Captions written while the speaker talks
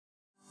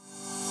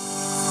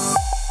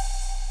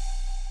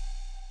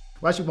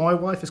Well, actually, my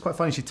wife is quite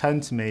funny. She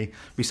turned to me.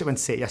 We went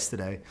to see it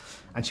yesterday,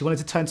 and she wanted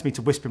to turn to me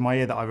to whisper in my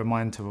ear that I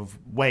remind her of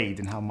Wade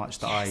and how much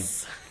that I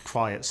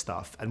cry at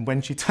stuff. And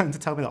when she turned to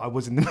tell me that, I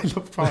was in the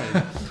middle of crying.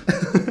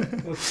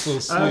 That's so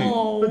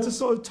sweet. But to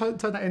sort of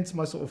turn that into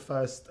my sort of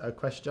first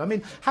question, I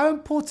mean, how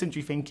important do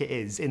you think it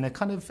is in a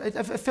kind of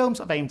a film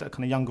sort of aimed at a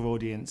kind of younger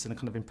audience and a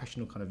kind of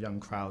impressionable kind of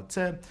young crowd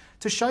to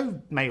show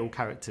male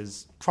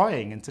characters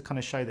crying and to kind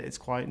of show that it's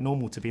quite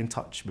normal to be in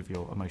touch with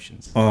your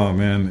emotions? Oh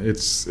man,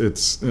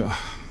 it's.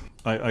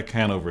 I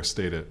can't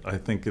overstate it. I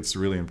think it's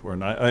really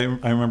important. I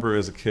remember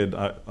as a kid,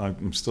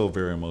 I'm still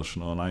very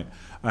emotional, and I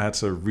had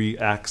to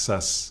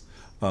re-access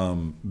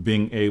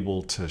being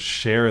able to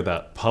share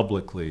that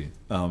publicly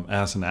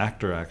as an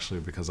actor, actually,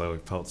 because I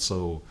felt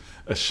so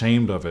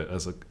ashamed of it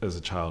as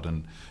a child,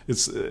 and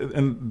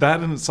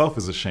that in itself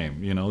is a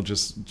shame, you know,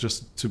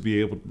 just to be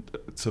able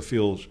to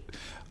feel.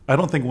 I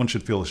don't think one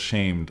should feel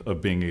ashamed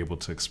of being able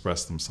to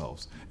express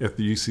themselves. If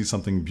you see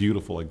something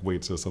beautiful, like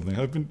Wade says something,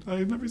 I've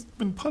never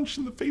been punched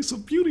in the face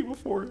of beauty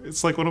before.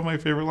 It's like one of my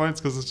favorite lines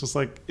because it's just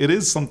like, it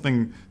is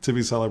something to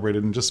be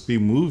celebrated and just be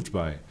moved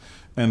by.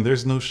 And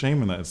there's no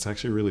shame in that. It's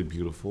actually really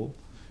beautiful.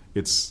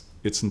 It's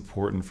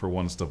important for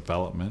one's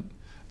development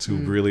to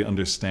really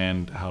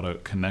understand how to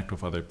connect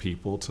with other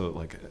people, to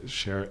like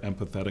share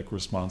empathetic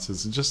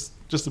responses, and just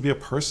to be a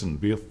person,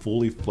 be a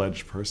fully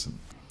fledged person.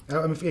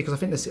 Because I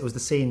think it was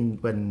the scene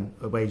when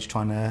Wade's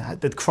trying to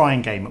the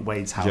crying game at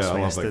Wade's house.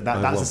 Yeah,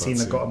 that's the scene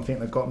that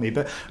got me.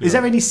 But is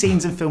there any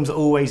scenes in films that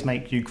always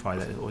make you cry,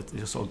 that or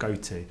you sort of go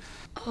to?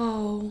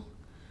 Oh,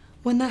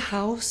 when the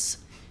house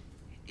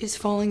is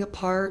falling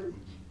apart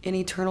in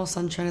Eternal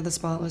Sunshine of the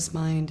Spotless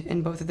Mind,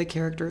 and both of the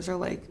characters are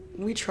like,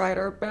 "We tried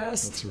our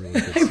best." That's a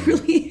really good I scene.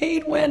 really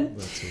hate when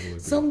Really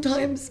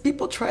sometimes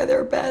people try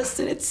their best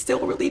and it's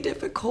still really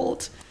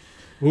difficult.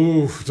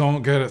 Ooh,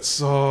 don't get it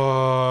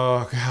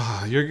so...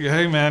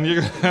 hey, man,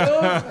 you're...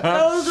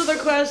 Those are the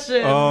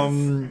questions.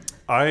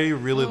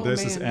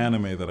 There's this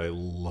anime that I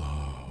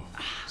love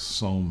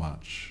so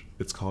much.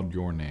 It's called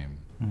Your Name.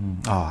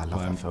 Oh, I love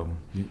that film.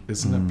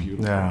 Isn't it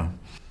beautiful? Yeah.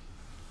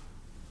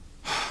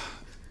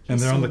 And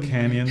they're on the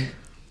canyon,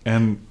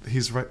 and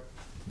he's right...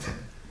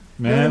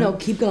 Man. No,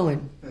 keep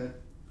going.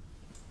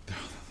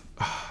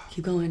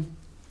 Keep going.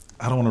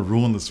 I don't want to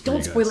ruin this for you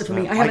guys. Don't spoil it for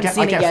me. I haven't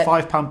seen it yet. I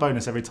get a £5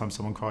 bonus every time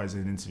someone cries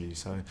in an interview.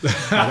 So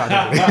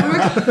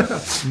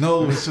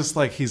no, it's just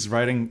like he's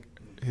writing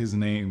his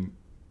name.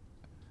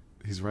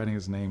 He's writing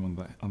his name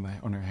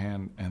on her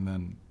hand, and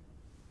then.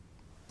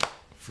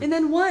 And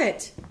then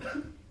what?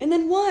 And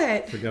then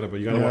what? Forget it.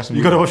 But you gotta watch the movie.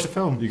 You gotta watch the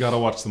film. You gotta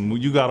watch the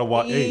movie. You gotta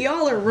watch. Hey,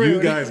 y'all are rude.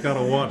 You guys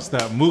gotta watch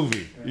that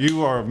movie.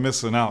 You are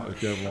missing out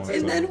if you ever watch it.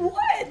 And then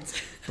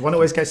what? The one that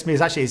always gets me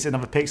is actually, it's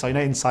another Pixar, you know,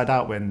 Inside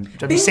Out,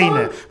 have you seen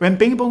it? When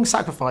Bing Bong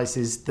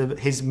sacrifices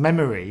the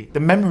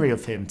memory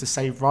of him to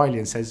save Riley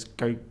and says,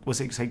 go to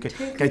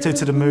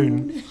the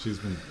moon.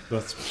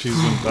 That's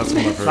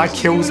one of her. That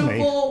kills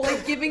me.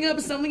 Like giving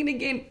up something to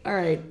gain. All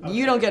right,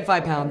 you don't get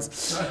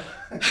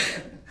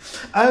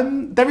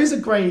 £5. There is a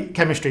great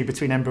chemistry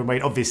between Ember and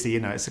Wade. Obviously, you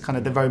know, it's a kind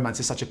of, the romance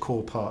is such a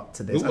core part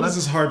to this. What is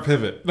this hard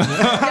pivot?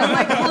 I'm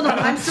like, hold on,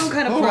 I'm still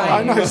kind of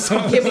crying.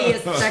 Give me a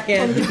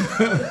second.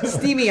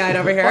 Steamy-eyed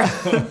over here.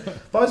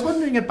 But I was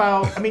wondering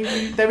about, I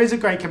mean, there is a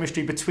great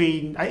chemistry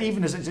between,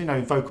 even as, you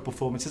know, vocal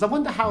performances. I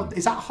wonder how,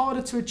 is that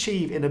harder to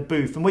achieve in a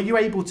booth? And were you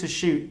able to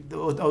shoot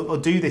or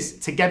do this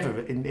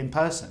together in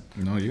person?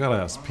 No, you gotta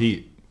ask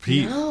Pete.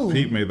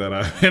 Pete made that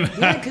happen.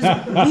 Yeah,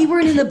 because we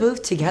weren't in the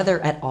booth together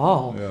at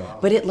all. Yeah.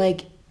 But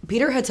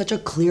Peter had such a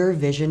clear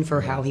vision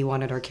for how he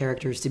wanted our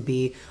characters to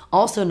be,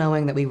 also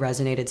knowing that we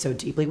resonated so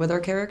deeply with our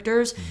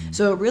characters. Mm-hmm.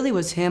 So it really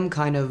was him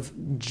kind of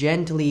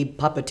gently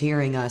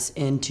puppeteering us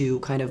into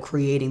kind of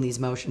creating these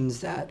motions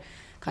that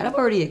kind of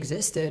already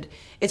existed.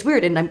 It's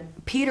weird, and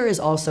Peter is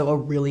also a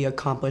really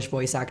accomplished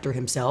voice actor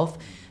himself.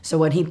 So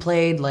when he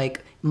played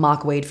like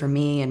Mock Wade for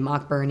me and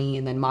Mock Bernie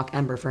and then Mock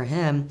Ember for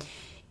him,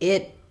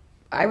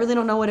 I really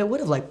don't know what it would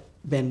have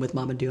been with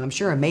Mamoudou. I'm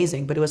sure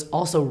amazing, but it was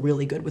also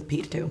really good with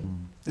Pete too.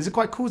 Is it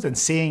quite cool then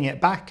seeing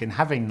it back and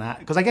having that?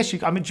 Because I guess do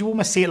you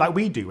almost see it like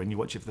we do when you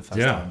watch it for the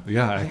first time?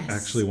 Yeah, yes.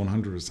 Actually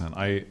 100%.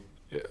 I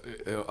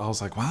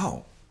was like,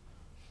 wow,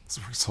 this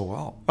works so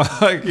well.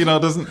 Like, you know,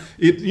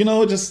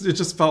 it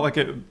just felt like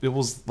it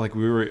was like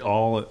we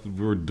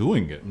were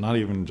doing it, not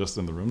even just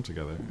in the room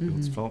together. Mm-hmm.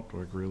 It felt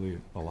like really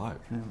alive.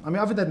 Yeah. I mean,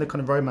 other than the kind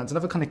of romance,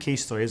 another kind of key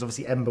story is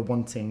obviously Ember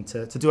wanting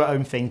to do her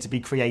own thing, to be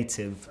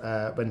creative,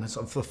 when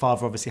sort of the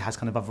father obviously has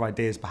kind of other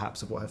ideas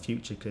perhaps of what her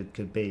future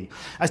could be.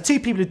 As two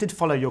people who did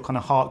follow your kind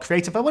of heart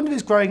creative, I wonder if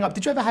it's growing up,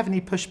 did you ever have any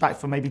pushback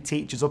from maybe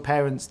teachers or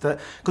parents that,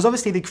 because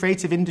obviously the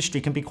creative industry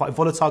can be quite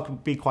volatile, can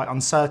be quite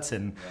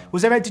uncertain.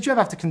 Yeah. Did you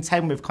ever have to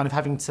contend with kind of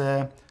having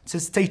to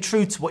stay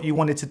true to what you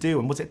wanted to do,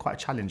 and was it quite a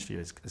challenge for you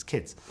as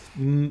kids?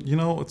 You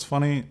know, it's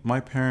funny, my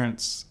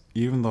parents,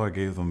 even though I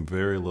gave them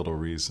very little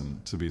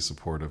reason to be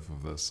supportive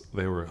of this,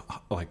 they were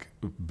like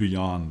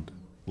beyond,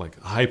 like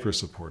hyper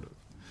supportive.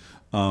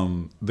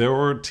 There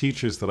were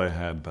teachers that I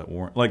had that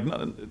weren't like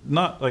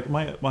not like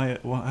I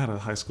had a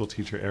high school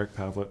teacher, Eric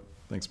Pavlet,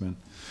 thanks man,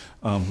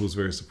 who was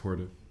very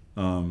supportive.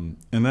 And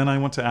then I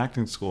went to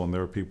acting school, and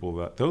there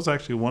was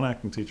actually one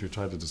acting teacher who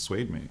tried to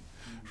dissuade me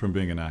from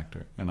being an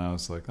actor, and I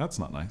was like, that's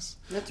not nice.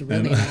 That's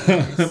really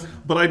nice.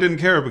 But I didn't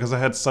care because I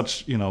had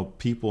such,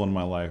 people in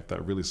my life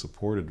that really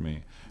supported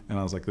me. And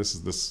I was like,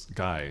 this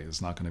guy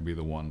is not going to be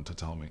the one to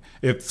tell me.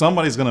 If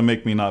somebody's going to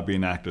make me not be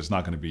an actor, it's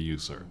not going to be you,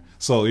 sir.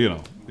 So, he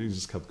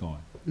just kept going.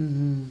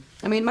 Mm-hmm.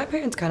 I mean, my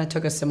parents kind of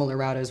took a similar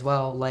route as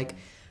well. Like,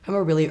 from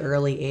a really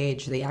early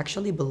age, they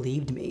actually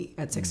believed me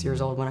at 6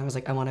 years old when I was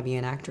like, I want to be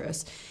an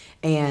actress.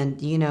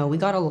 And, we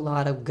got a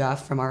lot of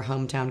guff from our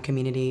hometown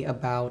community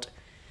about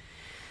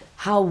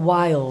how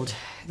wild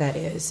that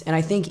is. And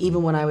I think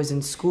even when I was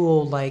in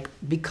school, like,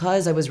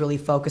 because I was really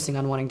focusing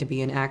on wanting to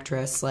be an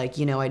actress, like,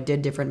 I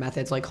did different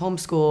methods like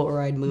homeschool, or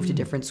I'd move to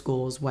different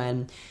schools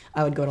when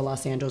I would go to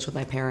Los Angeles with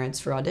my parents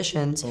for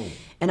auditions. Oh.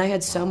 And I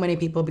had so many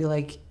people be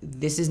like,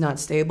 this is not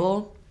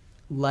stable.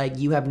 Like,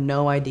 you have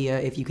no idea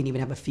if you can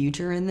even have a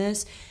future in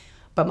this.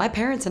 But my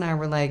parents and I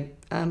were like,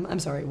 I'm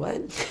sorry, what?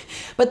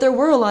 But there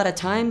were a lot of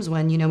times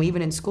when,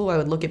 even in school, I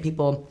would look at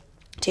people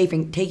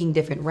taking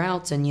different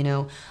routes, and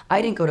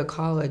I didn't go to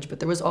college, but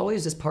there was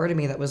always this part of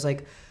me that was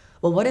like,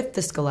 well, what if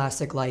the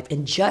scholastic life,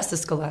 and just the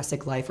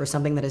scholastic life, or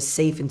something that is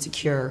safe and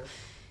secure,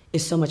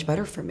 is so much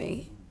better for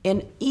me?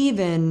 And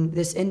even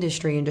this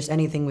industry and just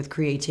anything with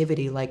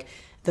creativity, like,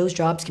 those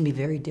jobs can be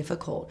very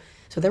difficult.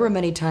 So there were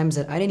many times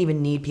that I didn't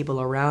even need people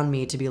around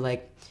me to be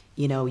like,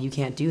 you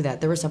can't do that.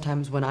 There were some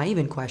times when I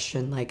even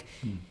questioned, like,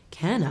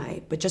 can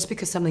I? But just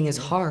because something is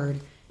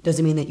hard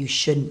doesn't mean that you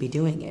shouldn't be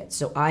doing it.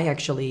 So I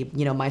actually,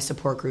 my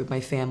support group, my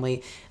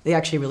family, they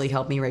actually really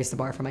helped me raise the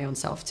bar for my own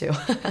self too.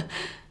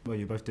 Well,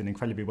 you're both doing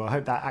incredibly well. I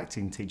hope that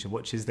acting teacher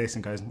watches this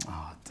and goes,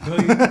 oh, well,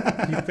 he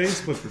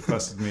Facebook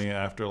requested me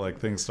after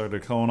things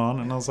started going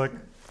on, and I was like,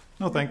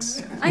 no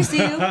thanks. I see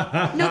you.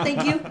 No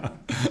thank you.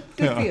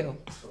 Good for you.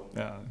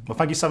 Yeah. Well,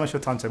 thank you so much for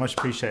your time today. Much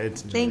appreciated.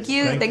 Thank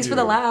you. Thanks for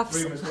the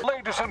laughs.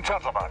 Ladies and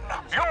gentlemen,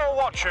 you're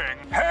watching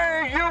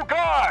Hey You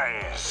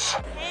Guys.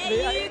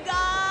 Hey, you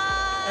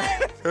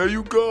guys! Hey,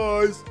 you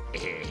guys!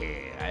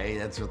 Hey,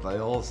 that's what they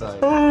all say.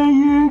 Hey,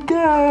 you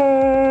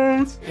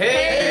guys! Hey!